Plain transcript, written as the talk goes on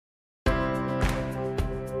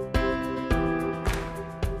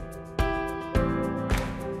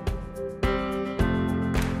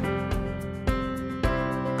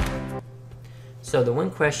So the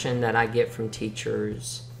one question that I get from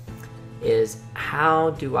teachers is, how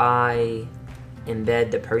do I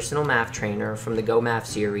embed the Personal Math Trainer from the GoMath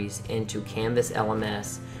Series into Canvas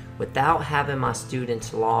LMS without having my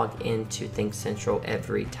students log into Think Central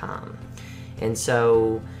every time? And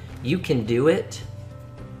so you can do it,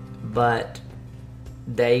 but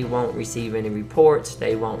they won't receive any reports,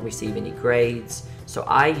 they won't receive any grades. So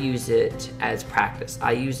I use it as practice.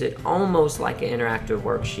 I use it almost like an interactive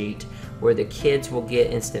worksheet where the kids will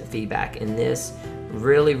get instant feedback, and this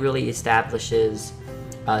really establishes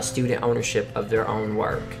student ownership of their own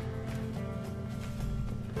work.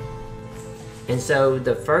 And so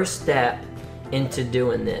the first step into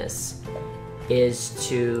doing this is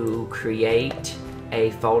to create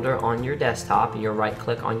a folder on your desktop. You'll right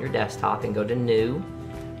click on your desktop and go to New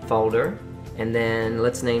Folder, and then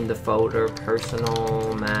let's name the folder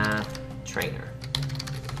Personal Math Trainer.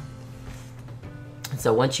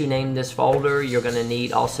 So once you name this folder, you're going to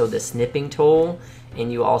need also the Snipping Tool,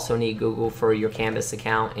 and you also need Google for your Canvas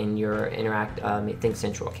account and your Think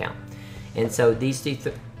Central account. And so these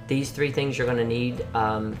three things you're going to need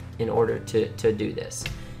in order to do this.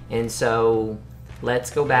 And so let's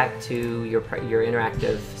go back to your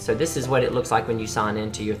interactive. So this is what it looks like when you sign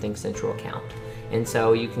into your Think Central account. And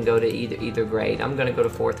so you can go to either grade. I'm going to go to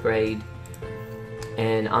 4th grade,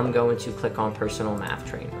 and I'm going to click on Personal Math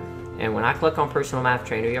Trainer. And when I click on Personal Math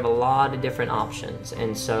Trainer, you have a lot of different options.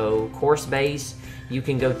 And so course base, you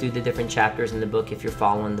can go through the different chapters in the book if you're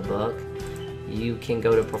following the book. You can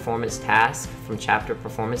go to performance task, from chapter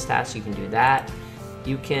performance task, you can do that.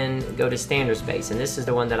 You can go to standards base, and this is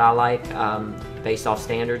the one that I like, based off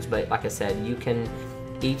standards, but like I said,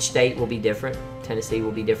 each state will be different. Tennessee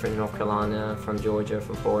will be different than North Carolina, from Georgia,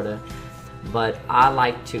 from Florida. But I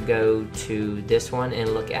like to go to this one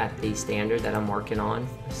and look at the standard that I'm working on.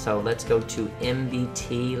 So let's go to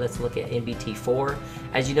MBT. Let's look at MBT 4.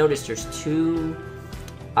 As you notice, there's two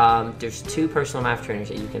personal math trainers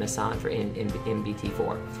that you can assign for MBT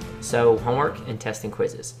 4. So homework and test and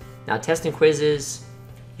quizzes. Now test and quizzes,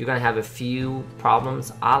 you're going to have a few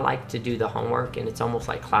problems. I like to do the homework, and it's almost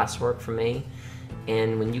like classwork for me.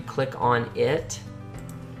 And when you click on it,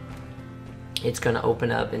 it's going to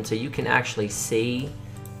open up, and so you can actually see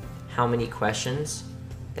how many questions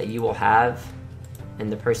that you will have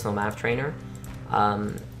in the Personal Math Trainer.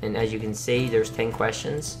 And as you can see, there's 10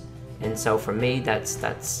 questions, and so for me,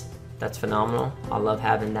 that's phenomenal. I love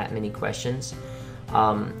having that many questions.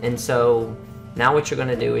 And so now what you're going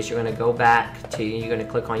to do is you're going to go back to, you're going to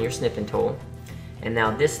click on your Snipping Tool, and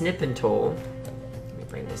now this Snipping Tool, let me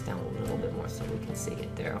bring this down a little bit more so we can see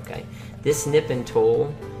it there. Okay, this Snipping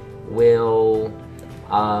Tool will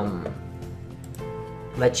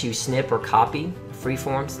let you snip or copy a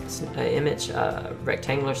freeform image, a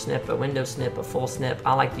rectangular snip, a window snip, a full snip.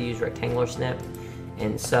 I like to use rectangular snip,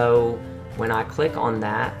 and so when I click on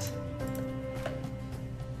that,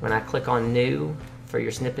 when I click on New for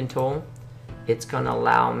your Snipping Tool, it's going to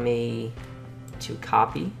allow me to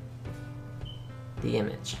copy the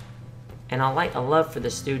image. And I love for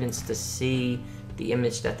the students to see the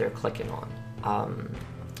image that they're clicking on.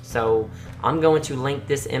 So I'm going to link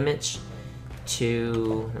this image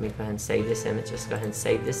to, let me go ahead and save this image. Let's go ahead and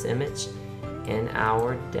save this image in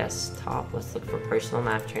our desktop. Let's look for Personal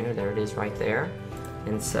Math Trainer. There it is right there.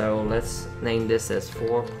 And so let's name this as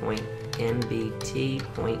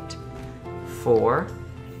 4.mbt.4.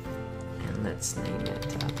 And let's name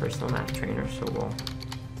it Personal Math Trainer. So we'll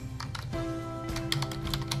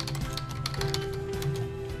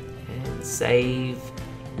save.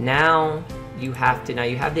 Now you have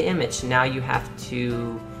the image. Now you have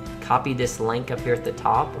to copy this link up here at the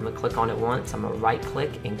top. I'm gonna click on it once. I'm gonna right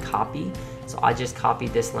click and copy. So I just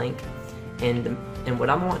copied this link, and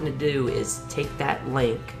what I'm wanting to do is take that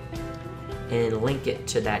link and link it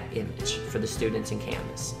to that image for the students in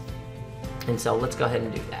Canvas. And so let's go ahead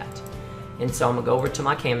and do that. And so I'm gonna go over to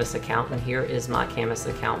my Canvas account, and here is my Canvas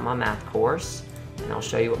account, my math course, and I'll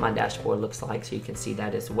show you what my dashboard looks like so you can see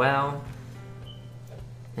that as well.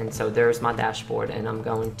 And so there's my dashboard, and I'm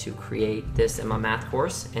going to create this in my math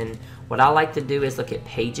course. And what I like to do is look at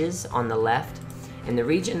pages on the left. And the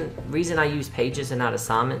reason I use pages and not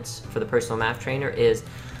assignments for the Personal Math Trainer is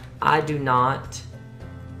I do not,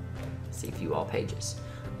 see view all pages.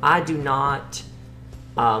 I do not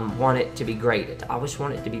want it to be graded. I just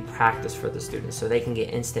want it to be practice for the students so they can get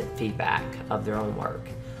instant feedback of their own work.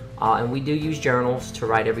 And we do use journals to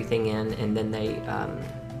write everything in, and then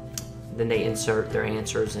they insert their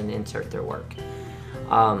answers and insert their work.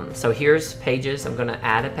 So here's pages. I'm going to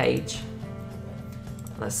add a page.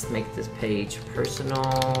 Let's make this page Personal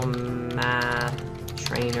Math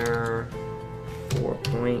Trainer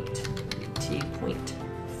 4.t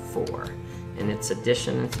 20.4, and it's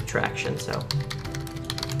addition and subtraction. So,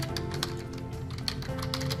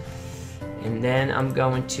 and then I'm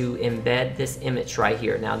going to embed this image right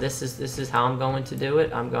here. Now this is how I'm going to do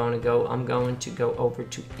it. I'm going to go over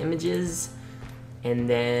to images, and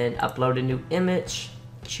then upload a new image,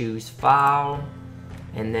 choose file,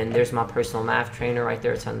 and then there's my personal math trainer right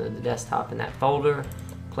there. It's under the desktop in that folder.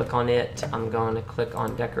 Click on it. I'm going to click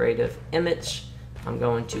on decorative image. I'm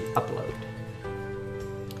going to upload.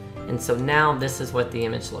 And so now this is what the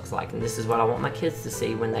image looks like, and this is what I want my kids to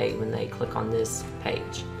see when they click on this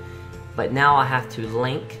page. But now I have to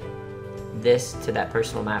link this to that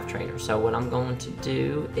personal math trainer. So what I'm going to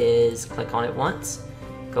do is click on it once,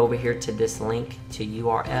 go over here to this link to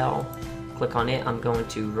URL, click on it. I'm going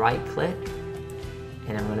to right click,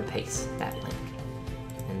 and I'm going to paste that link,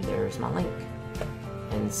 and there's my link.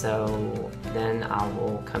 And so then I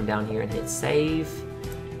will come down here and hit save.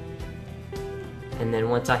 And then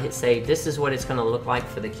once I hit save, this is what it's going to look like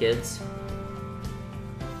for the kids.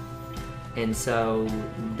 And so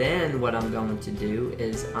then what I'm going to do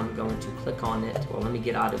is I'm going to click on it. Well, let me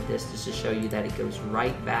get out of this just to show you that it goes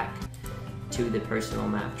right back to the personal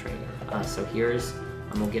math trainer. So here's,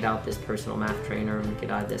 I'm going to get out this personal math trainer. I'm going to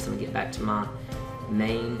get out of this. I'm going to get back to my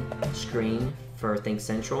main screen for Think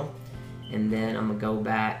Central. And then I'm going to go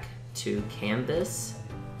back to Canvas.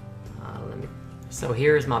 So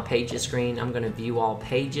here's my pages screen. I'm going to view all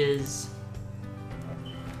pages.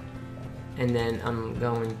 And then I'm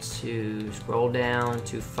going to scroll down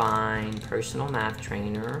to find Personal Math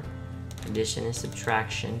Trainer, Addition and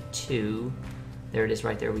Subtraction 2. There it is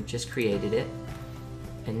right there. We just created it.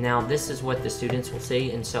 And now this is what the students will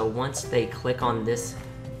see. And so once they click on this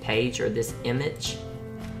page or this image,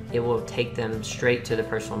 it will take them straight to the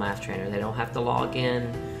Personal Math Trainer. They don't have to log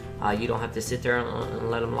in. You don't have to sit there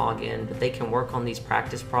and let them log in, but they can work on these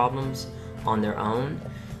practice problems on their own.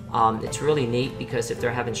 It's really neat because if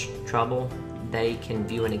they're having trouble, they can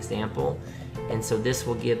view an example. And so this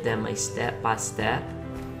will give them a step-by-step,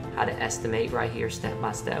 how to estimate right here,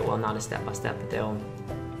 step-by-step. Well, not a step-by-step, but they'll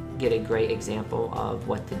get a great example of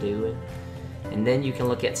what to do. And then you can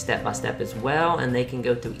look at step-by-step as well, and they can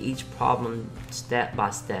go through each problem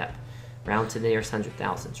step-by-step. Round to the nearest hundred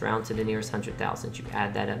thousandths, round to the nearest hundred thousandths. You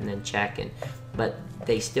add that up and then check. But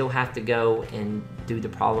they still have to go and do the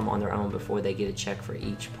problem on their own before they get a check for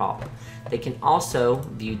each problem. They can also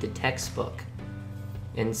view the textbook.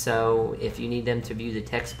 And so if you need them to view the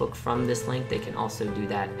textbook from this link, they can also do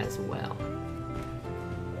that as well.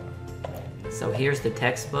 So here's the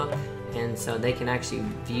textbook. And so they can actually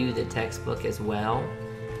view the textbook as well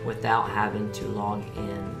without having to log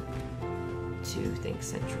in to Think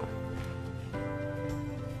Central.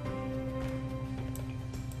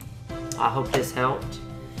 I hope this helped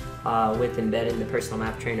with embedding the Personal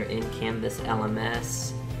Math Trainer in Canvas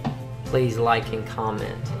LMS. Please like and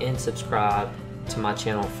comment and subscribe to my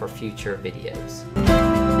channel for future videos.